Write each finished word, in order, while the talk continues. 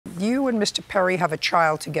You and Mr. Perry have a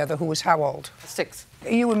child together who is how old? 6.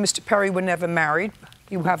 You and Mr. Perry were never married.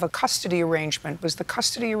 You have a custody arrangement. Was the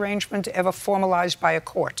custody arrangement ever formalized by a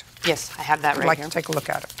court? Yes, I have that right I'd like here. to take a look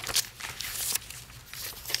at it.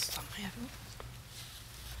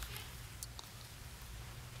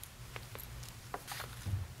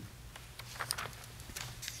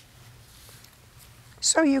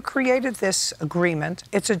 So you created this agreement.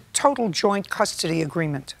 It's a total joint custody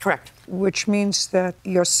agreement. Correct. Which means that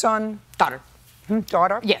your son... Daughter.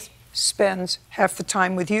 Daughter? Yes. Spends half the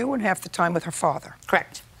time with you and half the time with her father.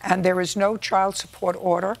 Correct. And there is no child support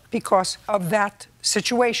order because of that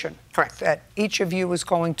situation. Correct. That each of you is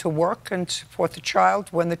going to work and support the child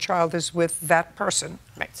when the child is with that person.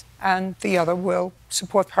 Right. And the other will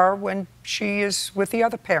support her when she is with the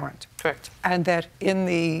other parent. Correct. And that in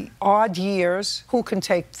the odd years, who can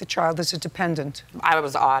take the child as a dependent? I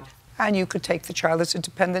was odd. And you could take the child as a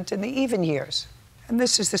dependent in the even years. And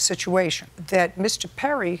this is the situation, that Mr.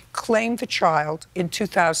 Perry claimed the child in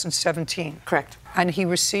 2017. Correct. And he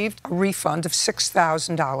received a refund of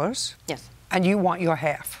 $6,000. Yes. And you want your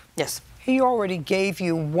half. Yes. He already gave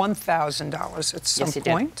you $1,000 at some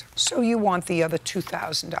point. Did. So you want the other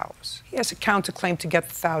 $2,000. He has a counterclaim to get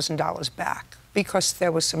the $1,000 back because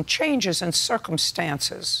there were some changes in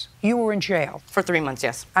circumstances. You were in jail. For 3 months,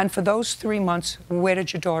 yes. And for those 3 months, where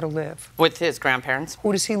did your daughter live? With his grandparents.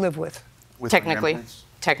 Who does he live with?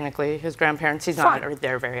 Technically, his grandparents. He's not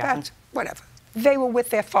there very often. Whatever. They were with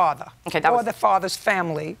their father. Okay, that or was... the father's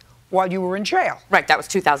family while you were in jail. Right, that was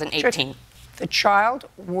 2018. The child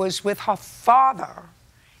was with her father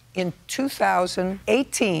in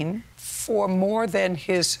 2018 for more than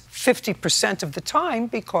his 50% of the time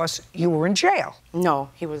because you were in jail. No,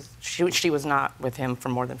 she was not with him for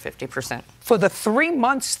more than 50%. For the 3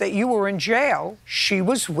 months that you were in jail, she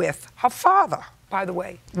was with her father. By the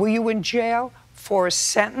way, were you in jail for a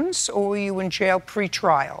sentence or were you in jail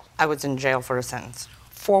pre-trial? I was in jail for a sentence.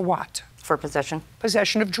 For what? For possession.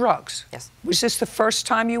 Possession of drugs? Yes. Was this the first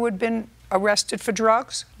time you had been arrested for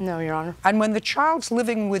drugs? No, Your Honor. And when the child's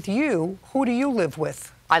living with you, who do you live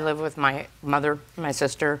with? I live with my mother, my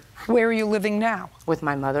sister. Where are you living now? With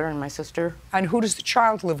my mother and my sister. And who does the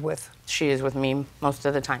child live with? She is with me most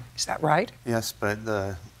of the time. Is that right? Yes, but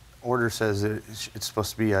the order says that it's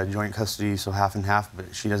supposed to be a joint custody, so half and half, but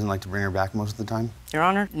she doesn't like to bring her back most of the time. Your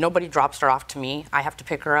Honor, nobody drops her off to me. I have to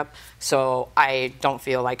pick her up, so I don't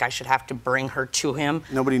feel like I should have to bring her to him.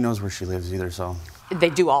 Nobody knows where she lives either, so...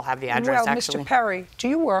 They do all have the address, actually. Well, Mr. Perry, do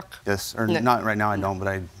you work? Yes, or not right now, I don't, but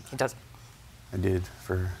I... He doesn't. I did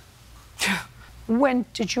for... When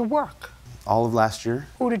did you work? All of last year.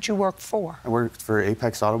 Who did you work for? I worked for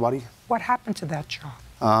Apex Auto Body. What happened to that job?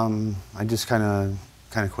 I just kind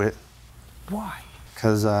of quit. Why?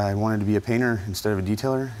 Because I wanted to be a painter instead of a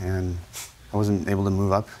detailer, and I wasn't able to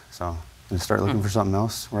move up, so I'm going to start looking for something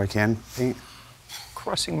else where I can paint.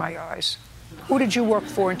 Crossing my eyes. Who did you work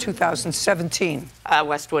for in 2017?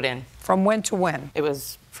 Westwood Inn. From when to when? It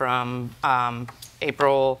was from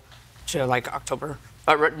April to like October.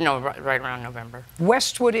 No, right around November.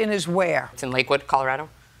 Westwood Inn is where? It's in Lakewood, Colorado.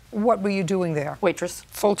 What were you doing there? Waitress.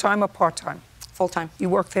 Full-time or part-time? Full-time. You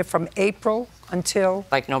worked there from April until?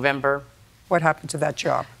 Like November. What happened to that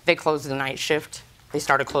job? They closed the night shift. They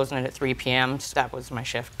started closing it at 3 p.m. So that was my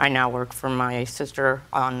shift. I now work for my sister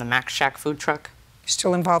on the Max Shack food truck. You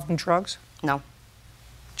still involved in drugs? No.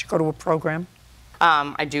 Did you go to a program?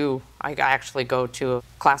 I do. I actually go to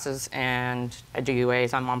classes and I do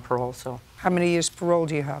UAs. I'm on parole, so. How many years parole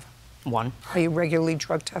do you have? 1. Are you regularly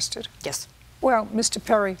drug tested? Yes. Well, Mr.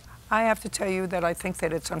 Perry, I have to tell you that I think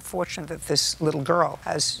that it's unfortunate that this little girl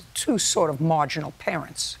has 2 sort of marginal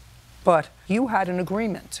parents. But you had an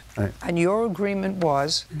agreement. Right. And your agreement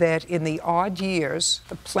was that in the odd years,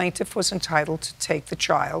 the plaintiff was entitled to take the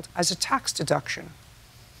child as a tax deduction.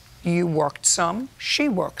 You worked some, she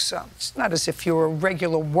worked some. It's not as if you're a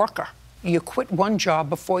regular worker. You quit one job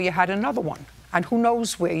before you had another one. And who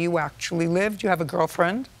knows where you actually lived? You have a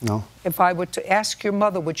girlfriend? No. If I were to ask your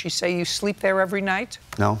mother, would she say you sleep there every night?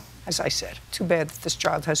 No. As I said, too bad that this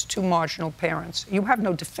child has 2 marginal parents. You have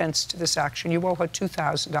no defense to this action. You owe her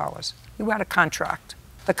 $2,000. You had a contract.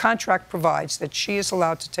 The contract provides that she is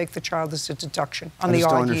allowed to take the child as a deduction on the odd years. I just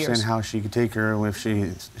don't understand how she could take her if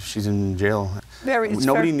she's in jail.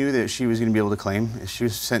 Nobody knew that she was going to be able to claim. She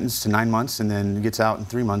was sentenced to 9 months and then gets out in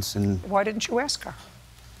 3 months. And why didn't you ask her?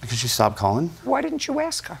 Because she stopped calling. Why didn't you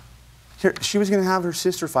ask her? She was going to have her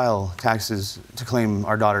sister file taxes to claim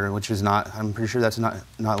our daughter, which is not, I'm pretty sure that's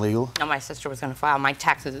not legal. No, my sister was going to file my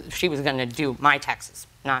taxes. She was going to do my taxes,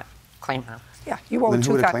 not claim her. Yeah, you owe her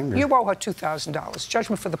 $2,000. You owe her $2,000.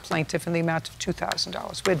 Judgment for the plaintiff in the amount of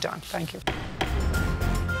 $2,000. We're done. Thank you.